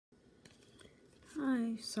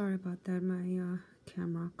Hi, sorry about that. My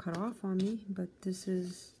camera cut off on me, but this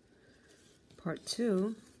is part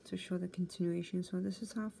 2 to show the continuation. So this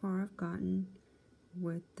is how far I've gotten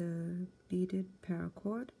with the beaded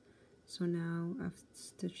paracord. So now I've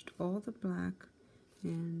stitched all the black,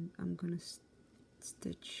 and I'm gonna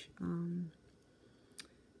stitch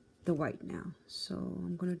the white now. So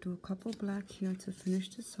I'm gonna do a couple black here to finish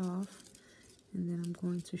this off, and then I'm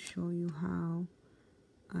going to show you how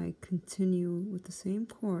I continue with the same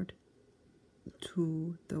cord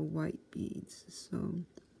to the white beads. So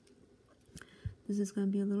this is going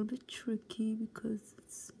to be a little bit tricky because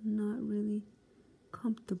it's not really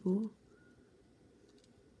comfortable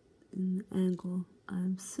in the angle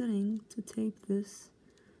I'm sitting to tape this,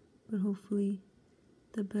 but hopefully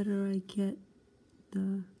the better I get,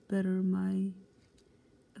 the better my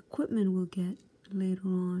equipment will get later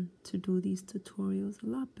on to do these tutorials. A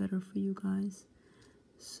lot better for you guys.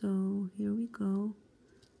 So here we go.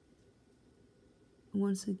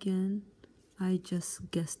 Once again, I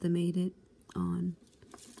just guesstimated on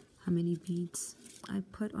how many beads I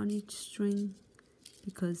put on each string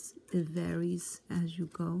because it varies as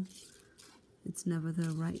you go. It's never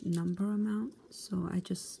the right number amount, so I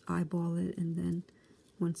just eyeball it, and then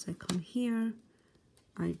once I come here,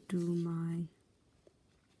 I do my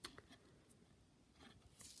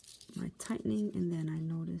tightening, and then I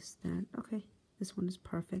notice that, okay, this one is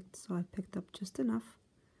perfect, so I picked up just enough.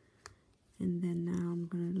 And then now I'm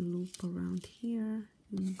going to loop around here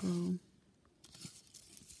and go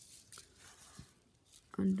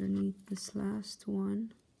underneath this last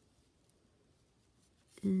one,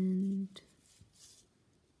 and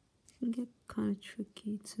it can get kind of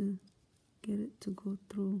tricky to get it to go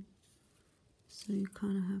through, so you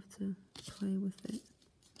kind of have to play with it,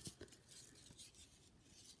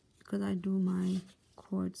 because I do my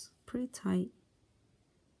cords pretty tight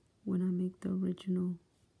when I make the original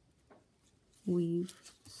weave.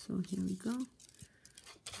 So here we go,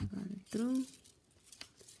 got it through.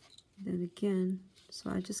 Then again,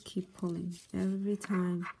 so I just keep pulling every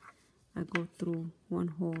time I go through one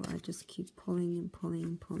hole. I just keep pulling and pulling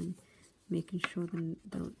and pulling, making sure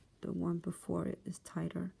the one before it is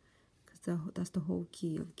tighter, because that's the whole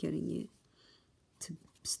key of getting it to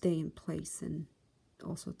stay in place, and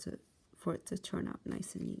also for it to turn out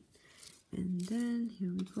nice and neat. And then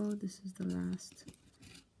here we go, this is the last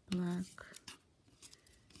black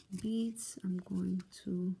beads I'm going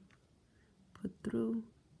to put through,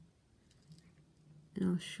 and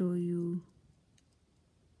I'll show you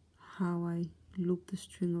how I loop the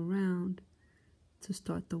string around to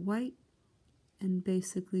start the white, and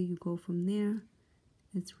basically you go from there.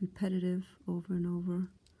 It's repetitive over and over,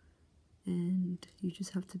 and you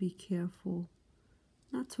just have to be careful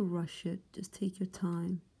not to rush it. Just take your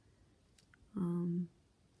time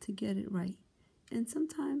to get it right. And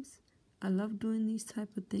sometimes I love doing these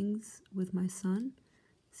type of things with my son,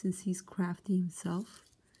 since he's crafty himself,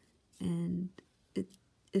 and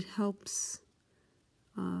it helps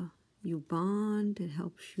you bond. It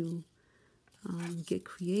helps you get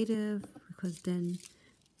creative, because then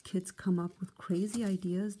kids come up with crazy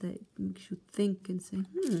ideas that makes you think and say,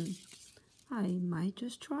 I might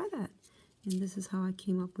just try that. And this is how I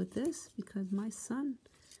came up with this, because my son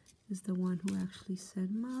is the one who actually said,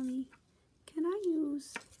 Mommy, can I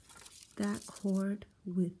use that cord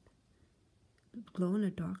with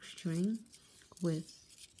glow-in-the-dark string with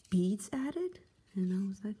beads added? And I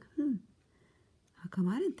was like, how come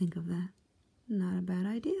I didn't think of that? Not a bad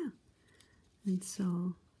idea. And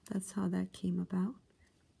so that's how that came about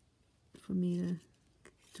for me to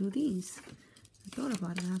do these. I thought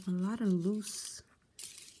about it. I have a lot of loose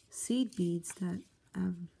seed beads that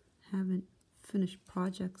I haven't finished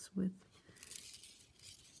projects with.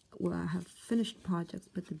 Well, I have finished projects,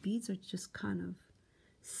 but the beads are just kind of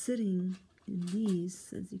sitting in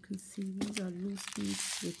these. As you can see, these are loose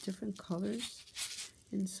beads with different colors.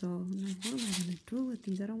 And so I'm like, what am I going to do with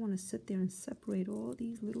these? I don't want to sit there and separate all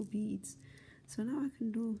these little beads. So now I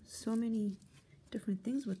can do so many different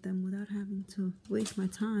things with them without having to waste my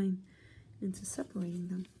time into separating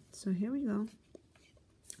them. So here we go.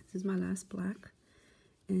 This is my last black.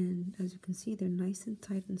 And as you can see, they're nice and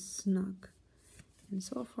tight and snug. And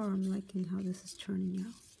so far, I'm liking how this is turning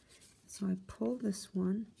out. So I pull this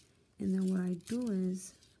one, and then what I do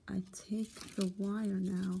is I take the wire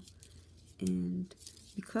now, and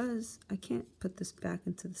because I can't put this back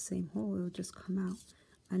into the same hole, it'll just come out.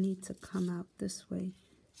 I need to come out this way.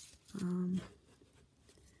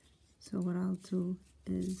 So what I'll do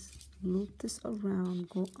is loop this around,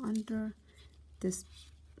 go under this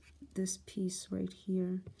piece right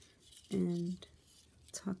here, and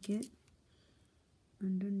tuck it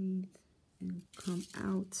underneath and come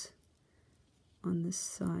out on this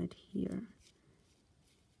side here.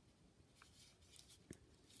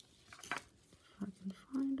 If I can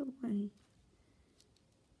find a way.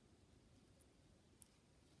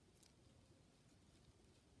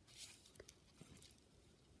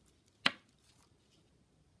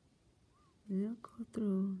 They'll go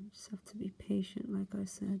through. You just have to be patient, like I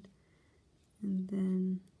said. And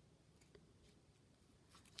then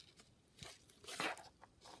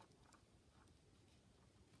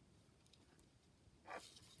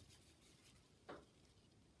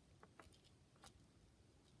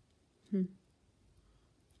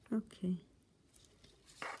okay.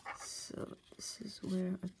 So this is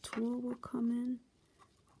where a tool will come in,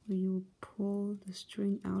 where you pull the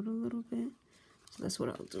string out a little bit. So that's what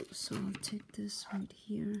I'll do. So I'll take this right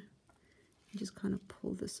here and just kind of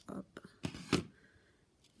pull this up.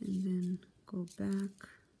 And then go back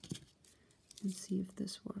and see if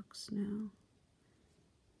this works now.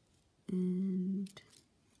 And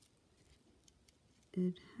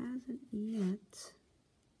it hasn't yet.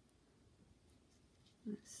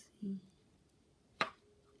 Let's see.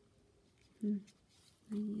 Not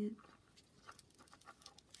yet.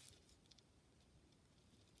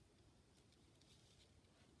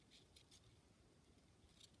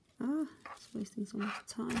 Ah, it's wasting so much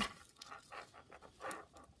time.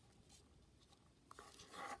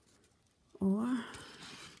 Or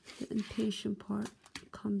the impatient part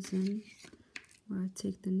comes in, where I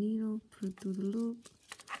take the needle, put it through the loop.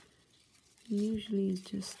 And usually it's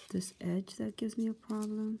just this edge that gives me a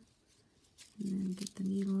problem. And then get the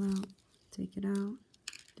needle out, take it out.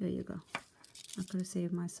 There you go. I could have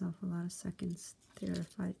saved myself a lot of seconds there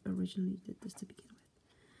if I originally did this to begin with.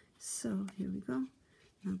 So here we go.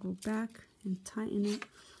 Now go back and tighten it.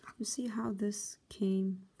 You see how this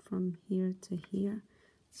came from here to here?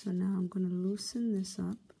 So now I'm going to loosen this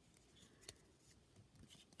up,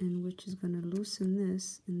 and which is going to loosen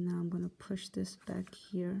this, and now I'm going to push this back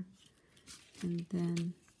here, and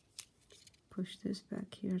then push this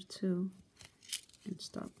back here too, and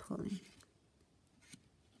start pulling.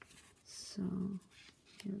 So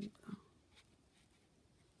here we go.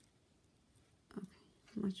 Okay,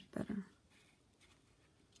 much better.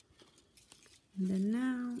 And then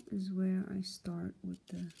now is where I start with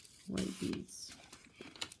the white beads.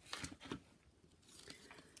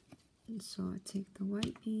 And so I take the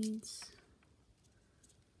white beads,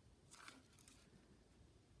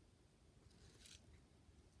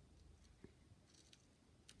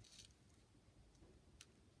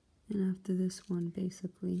 and after this one,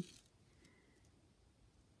 basically,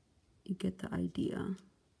 you get the idea.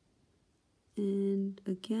 And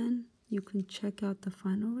again, you can check out the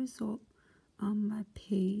final result on my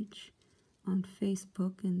page on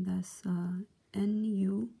Facebook, and that's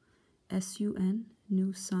NUSUN,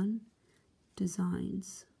 New Sun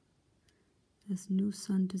Designs. That's New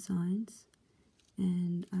Sun Designs,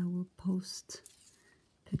 and I will post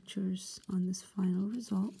pictures on this final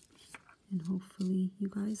result, and hopefully you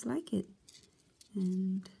guys like it.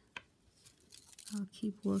 And I'll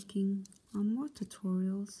keep working on more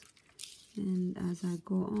tutorials, and as I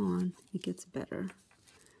go on, it gets better,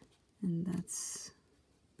 and that's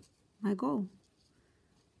my goal.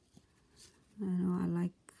 I know I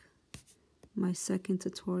like my second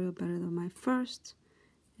tutorial better than my first,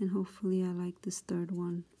 and hopefully I like this third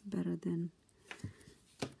one better than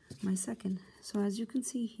my second. So as you can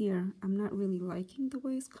see here, I'm not really liking the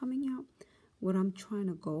way it's coming out. What I'm trying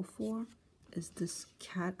to go for is this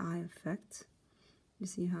cat eye effect. You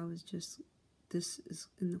see how it's just, this is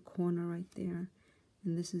in the corner right there,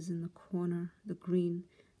 and this is in the corner, the green,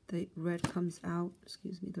 the red comes out,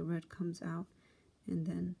 excuse me, the red comes out, and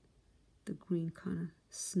then the green kind of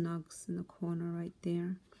snugs in the corner right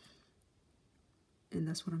there. And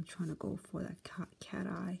that's what I'm trying to go for, that cat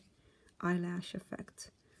eye eyelash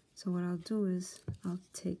effect. So what I'll do is I'll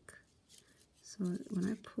take, so when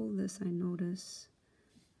I pull this, I notice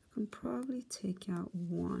I can probably take out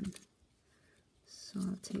one. So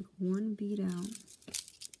I'll take one bead out,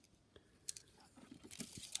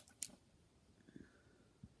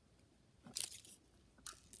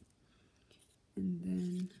 and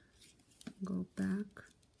then go back.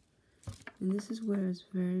 And this is where it's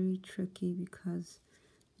very tricky, because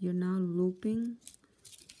you're now looping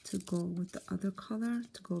to go with the other color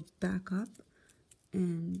to go back up,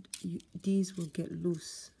 and these will get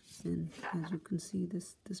loose. And as you can see,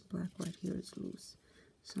 this black right here is loose.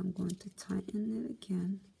 So I'm going to tighten it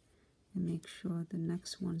again and make sure the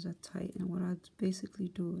next ones are tight. And what I basically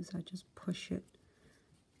do is I just push it.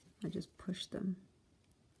 I just push them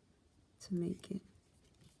to make it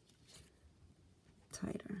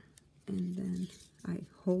tighter. and then I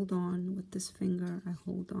hold on with this finger, I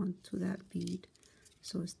hold on to that bead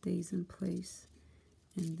so it stays in place,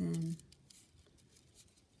 and then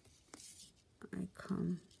I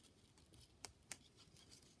come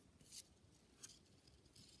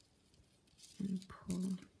and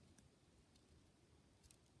pull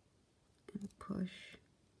and push.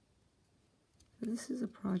 This is a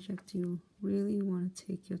project you really want to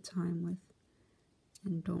take your time with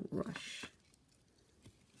and don't rush.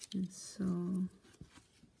 And so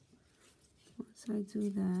once I do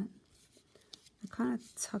that, I kind of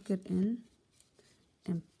tuck it in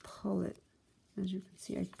and pull it. As you can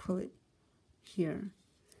see, I pull it here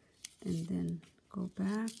and then go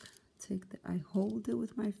back, I hold it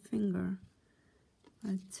with my finger.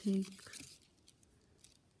 I take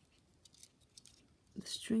the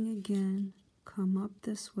string again, come up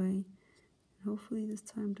this way. Hopefully this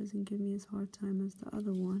time doesn't give me as hard time as the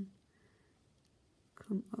other one.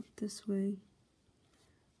 Come up this way.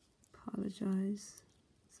 Apologize.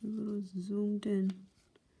 It's a little zoomed in.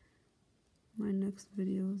 My next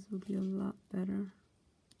videos will be a lot better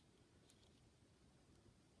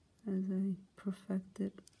as I perfect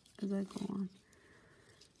it as I go on.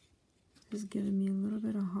 It's giving me a little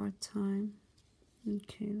bit of hard time.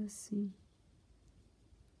 Okay, let's see.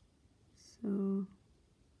 So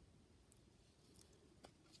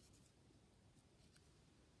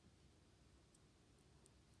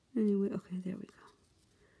anyway, okay, there we go.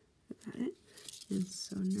 I got it. And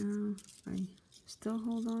so now I still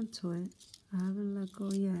hold on to it. I haven't let go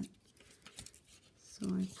yet. So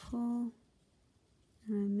I pull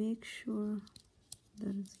and I make sure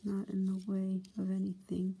that it's not in the way of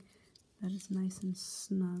anything, that it's nice and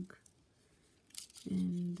snug.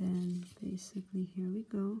 And then basically here we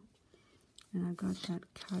go. And I got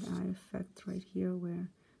that cat eye effect right here where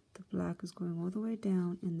the black is going all the way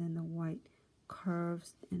down and then the white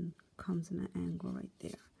curves and comes in an angle right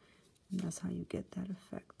there. And that's how you get that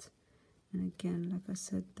effect. And again, like I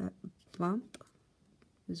said, that bump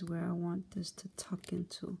is where I want this to tuck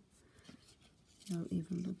into. It'll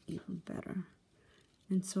even look even better.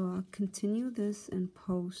 And so I'll continue this and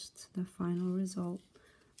post the final result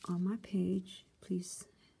on my page. Please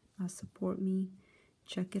support me.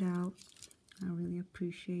 Check it out. I really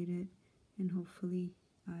appreciate it. And hopefully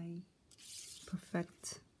I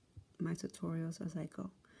perfect my tutorials as I go.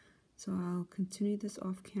 So I'll continue this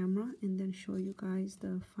off camera and then show you guys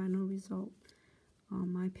the final result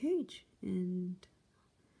on my page. And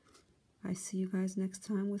I see you guys next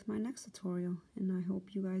time with my next tutorial. And I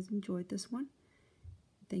hope you guys enjoyed this one.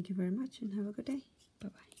 Thank you very much and have a good day.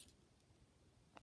 Bye-bye.